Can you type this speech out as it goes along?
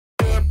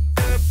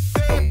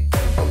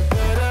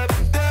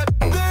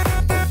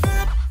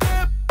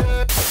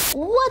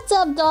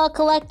What's up, doll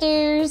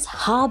collectors,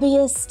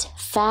 hobbyists,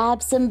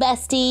 fabs, and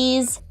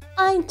besties?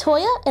 I'm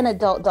Toya, an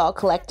adult doll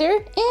collector,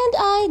 and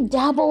I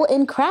dabble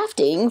in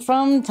crafting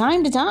from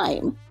time to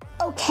time.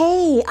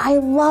 Okay, I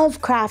love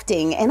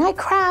crafting, and I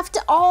craft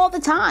all the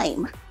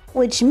time,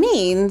 which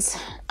means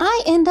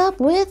I end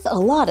up with a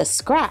lot of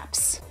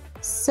scraps.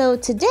 So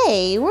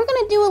today, we're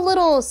gonna do a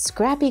little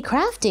scrappy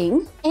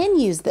crafting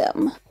and use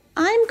them.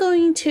 I'm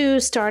going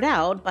to start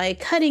out by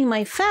cutting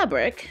my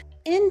fabric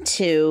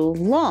into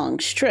long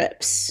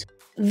strips.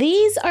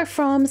 These are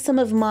from some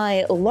of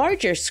my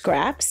larger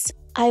scraps.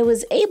 I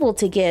was able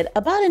to get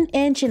about 1.25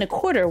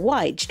 inches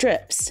wide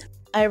strips.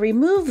 I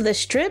remove the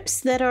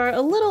strips that are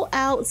a little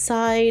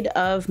outside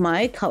of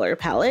my color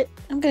palette.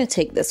 I'm going to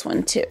take this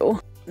one too.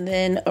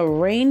 Then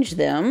arrange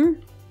them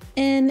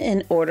in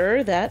an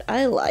order that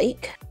I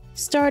like.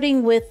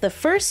 Starting with the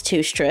first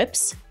 2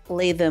 strips,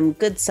 lay them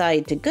good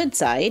side to good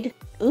side.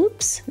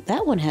 Oops,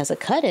 that one has a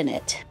cut in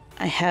it.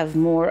 I have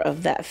more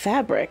of that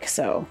fabric,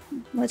 so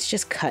let's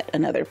just cut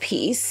another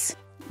piece.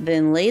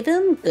 Then lay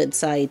them good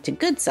side to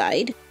good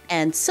side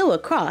and sew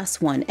across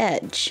one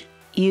edge,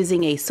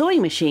 using a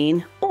sewing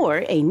machine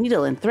or a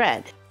needle and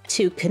thread.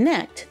 To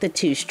connect the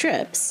 2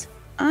 strips,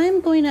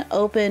 I'm going to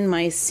open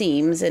my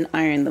seams and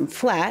iron them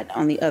flat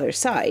on the other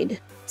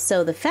side,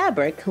 so the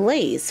fabric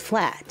lays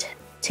flat.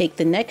 Take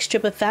the next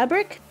strip of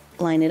fabric,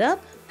 line it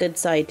up good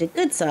side to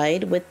good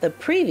side with the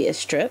previous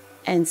strip,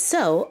 and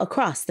sew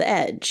across the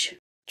edge.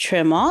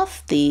 Trim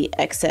off the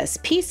excess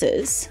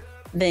pieces,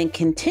 then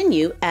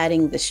continue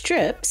adding the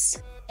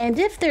strips, and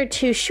if they're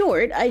too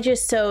short, I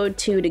just sew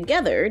 2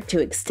 together to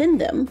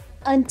extend them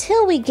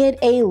until we get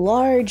a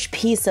large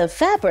piece of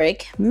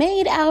fabric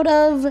made out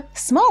of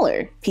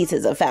smaller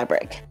pieces of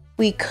fabric.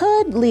 We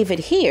could leave it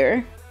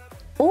here,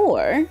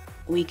 or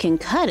we can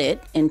cut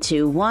it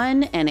into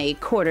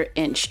 1¼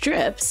 inch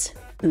strips,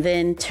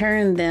 then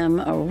turn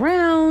them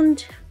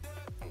around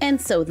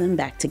and sew them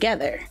back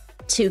together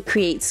to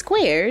create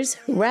squares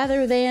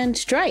rather than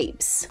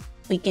stripes.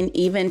 We can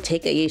even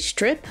take a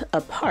strip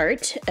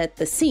apart at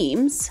the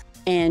seams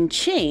and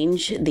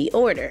change the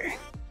order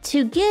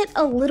to get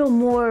a little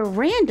more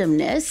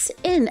randomness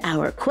in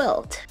our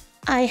quilt.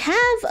 I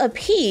have a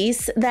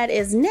piece that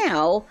is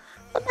now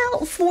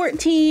about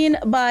 14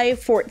 by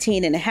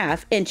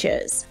 14.5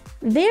 inches.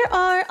 There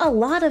are a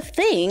lot of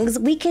things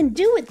we can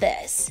do with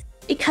this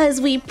because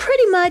we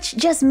pretty much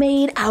just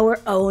made our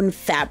own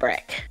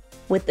fabric.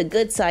 With the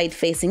good side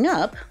facing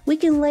up, we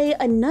can lay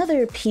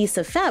another piece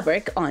of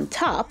fabric on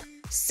top,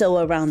 sew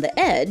around the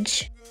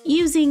edge,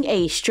 using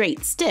a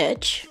straight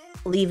stitch,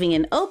 leaving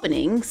an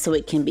opening so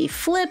it can be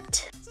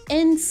flipped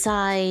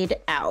inside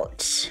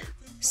out.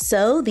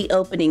 Sew the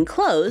opening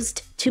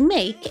closed to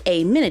make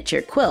a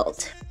miniature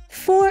quilt.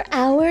 For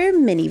our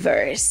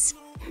mini-verse.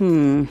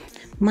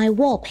 My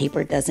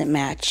wallpaper doesn't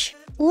match.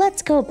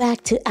 Let's go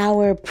back to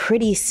our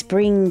pretty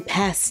spring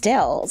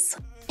pastels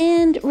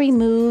and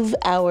remove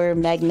our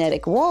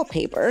magnetic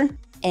wallpaper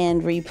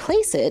and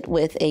replace it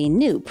with a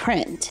new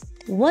print.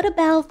 What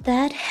about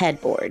that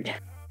headboard?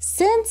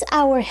 Since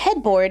our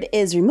headboard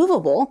is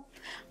removable,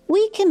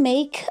 we can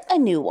make a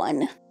new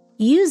one.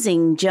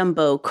 Using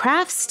jumbo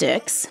craft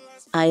sticks,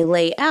 I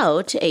lay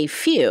out a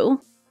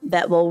few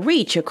that will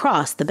reach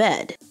across the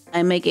bed.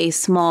 I make a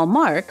small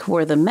mark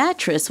where the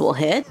mattress will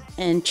hit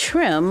and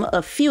trim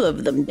a few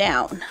of them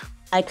down.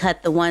 I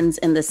cut the ones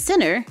in the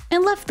center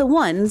and left the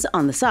ones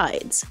on the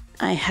sides.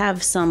 I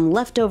have some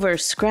leftover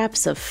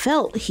scraps of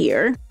felt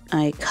here.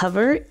 I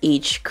cover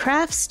each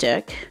craft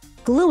stick,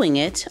 gluing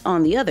it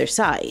on the other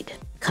side.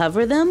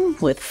 Cover them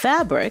with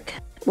fabric,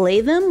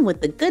 lay them with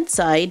the good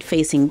side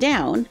facing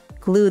down,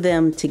 glue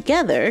them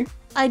together.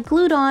 I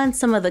glued on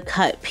some of the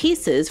cut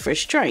pieces for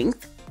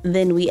strength.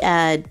 Then we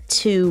add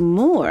 2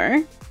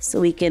 more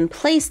so we can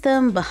place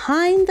them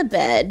behind the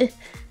bed.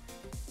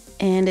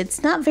 And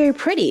it's not very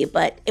pretty,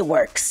 but it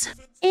works.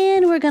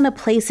 And we're gonna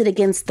place it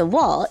against the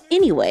wall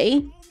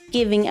anyway,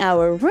 giving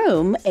our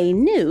room a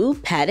new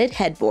padded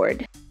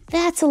headboard.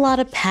 That's a lot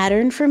of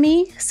pattern for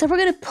me, so we're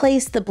gonna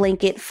place the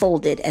blanket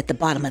folded at the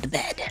bottom of the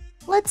bed.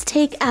 Let's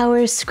take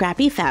our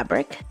scrappy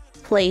fabric,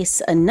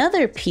 place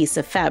another piece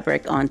of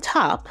fabric on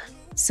top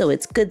so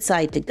it's good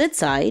side to good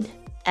side,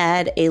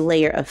 add a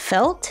layer of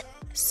felt,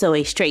 sew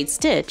a straight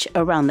stitch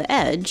around the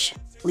edge,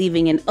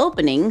 leaving an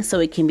opening so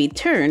it can be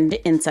turned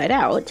inside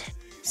out.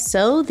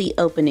 Sew the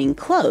opening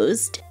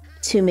closed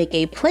to make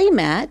a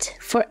playmat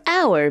for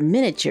our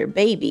miniature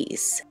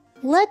babies.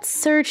 Let's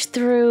search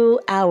through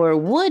our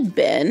wood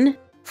bin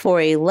for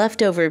a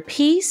leftover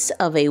piece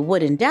of a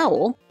wooden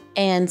dowel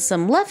and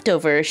some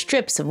leftover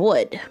strips of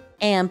wood.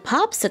 And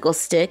popsicle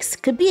sticks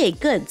could be a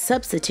good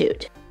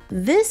substitute.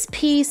 This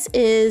piece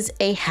is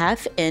a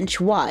 1/2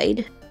 inch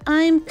wide.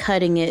 I'm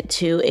cutting it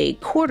to a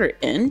 1/4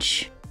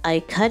 inch. I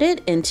cut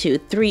it into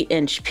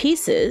 3-inch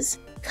pieces,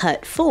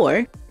 cut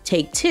 4,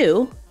 take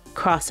 2,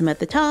 cross them at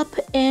the top,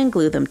 and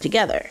glue them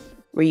together.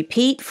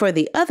 Repeat for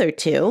the other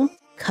 2.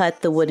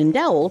 Cut the wooden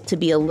dowel to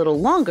be a little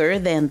longer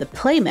than the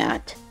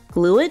playmat.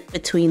 Glue it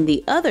between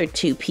the other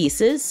 2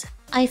 pieces.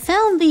 I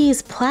found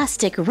these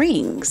plastic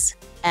rings.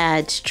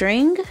 Add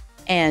string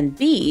and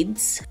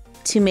beads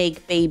to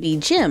make Baby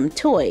Jim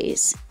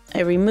toys.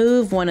 I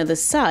remove one of the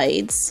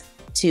sides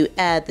to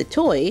add the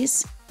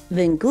toys,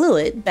 then glue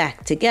it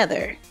back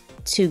together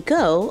to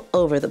go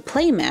over the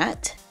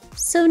playmat.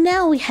 So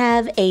now we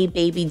have a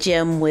Baby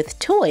Jim with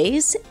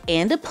toys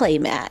and a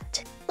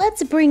playmat.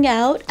 Let's bring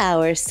out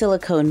our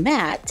silicone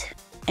mat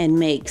and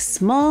make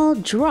small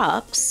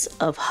drops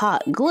of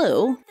hot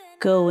glue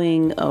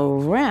going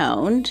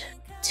around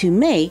to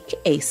make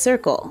a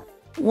circle.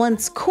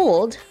 Once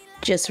cooled,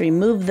 just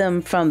remove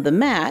them from the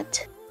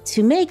mat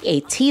to make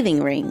a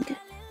teething ring.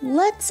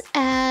 Let's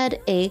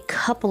add a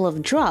couple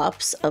of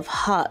drops of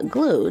hot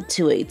glue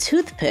to a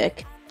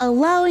toothpick,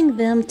 allowing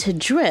them to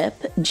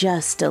drip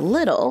just a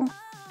little.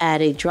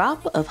 Add a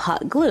drop of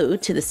hot glue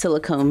to the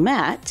silicone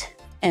mat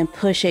and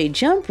push a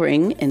jump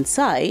ring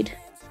inside.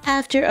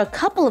 After a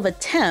couple of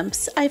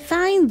attempts, I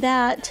find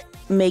that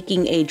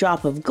making a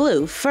drop of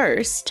glue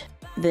first,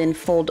 then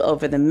fold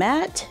over the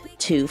mat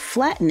to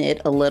flatten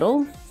it a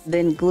little,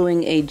 then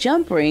gluing a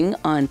jump ring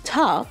on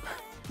top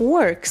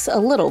works a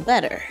little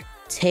better.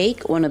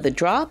 Take one of the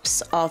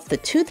drops off the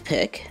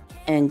toothpick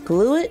and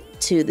glue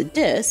it to the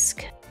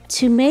disc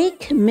to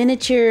make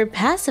miniature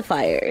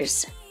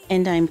pacifiers.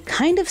 And I'm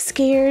kind of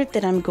scared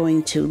that I'm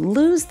going to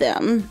lose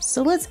them,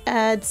 so let's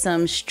add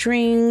some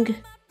string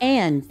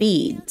and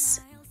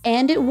beads.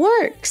 And it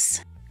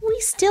works! We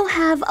still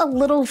have a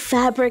little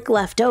fabric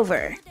left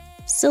over.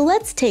 So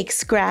let's take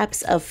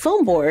scraps of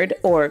foam board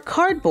or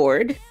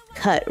cardboard,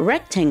 cut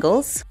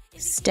rectangles,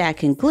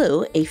 stack and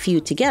glue a few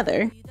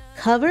together,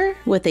 cover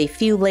with a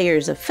few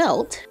layers of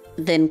felt,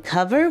 then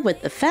cover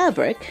with the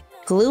fabric,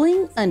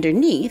 gluing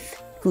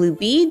underneath, glue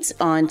beads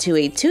onto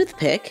a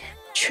toothpick,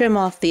 trim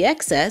off the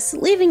excess,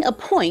 leaving a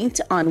point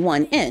on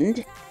one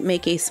end,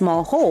 make a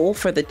small hole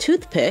for the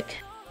toothpick,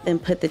 then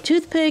put the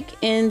toothpick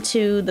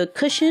into the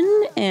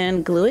cushion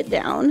and glue it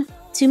down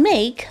to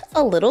make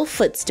a little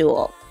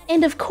footstool.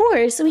 And of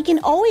course, we can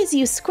always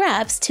use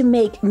scraps to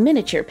make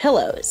miniature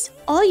pillows.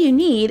 All you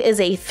need is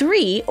a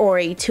 3 or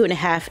a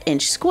 2.5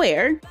 inch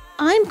square.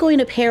 I'm going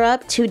to pair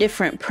up 2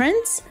 different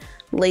prints,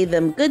 lay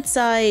them good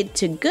side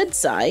to good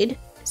side,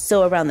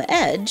 sew around the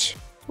edge,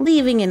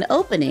 leaving an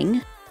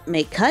opening,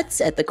 make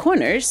cuts at the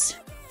corners,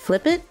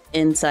 flip it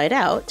inside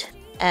out,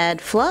 add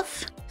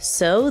fluff,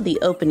 sew the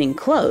opening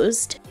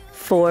closed.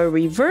 For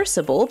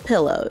reversible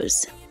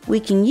pillows, we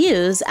can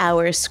use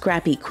our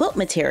Scrappy quilt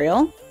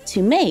material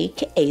to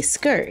make a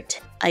skirt.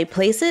 I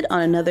place it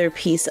on another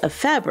piece of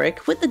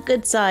fabric with the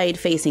good side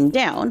facing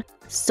down,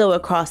 sew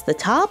across the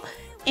top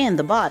and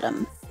the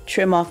bottom,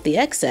 trim off the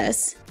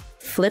excess,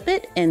 flip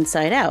it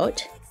inside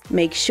out,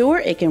 make sure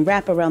it can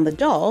wrap around the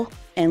doll,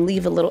 and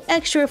leave a little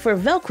extra for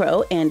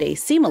Velcro and a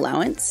seam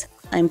allowance.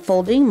 I'm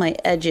folding my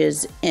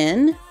edges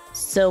in,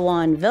 sew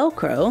on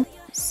Velcro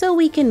so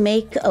we can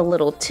make a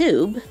little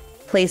tube.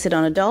 Place it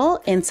on a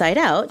doll inside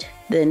out,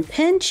 then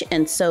pinch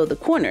and sew the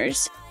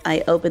corners.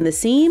 I open the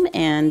seam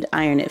and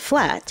iron it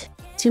flat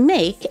to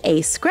make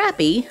a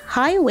Scrappy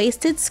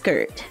high-waisted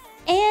skirt.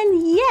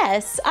 And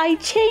yes, I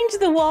changed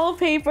the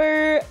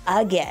wallpaper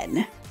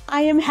again.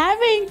 I am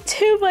having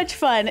too much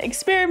fun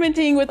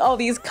experimenting with all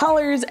these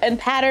colors and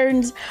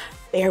patterns.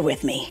 Bear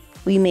with me.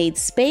 We made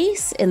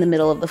space in the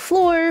middle of the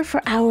floor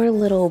for our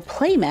little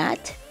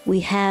playmat.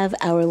 We have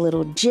our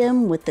little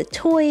gym with the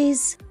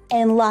toys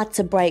and lots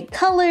of bright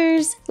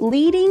colors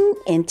leading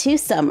into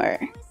summer.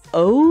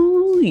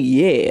 Oh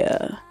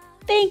yeah!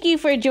 Thank you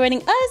for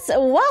joining us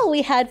while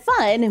we had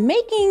fun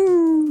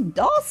making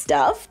doll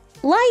stuff.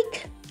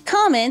 Like,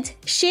 comment,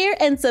 share,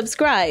 and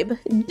subscribe.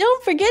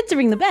 Don't forget to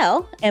ring the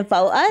bell and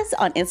follow us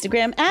on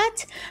Instagram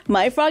at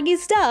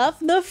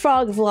MyFroggyStuff, the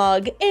Frog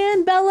Vlog,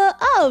 and Bella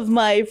of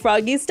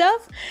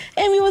MyFroggyStuff.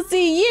 And we will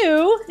see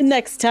you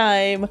next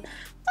time.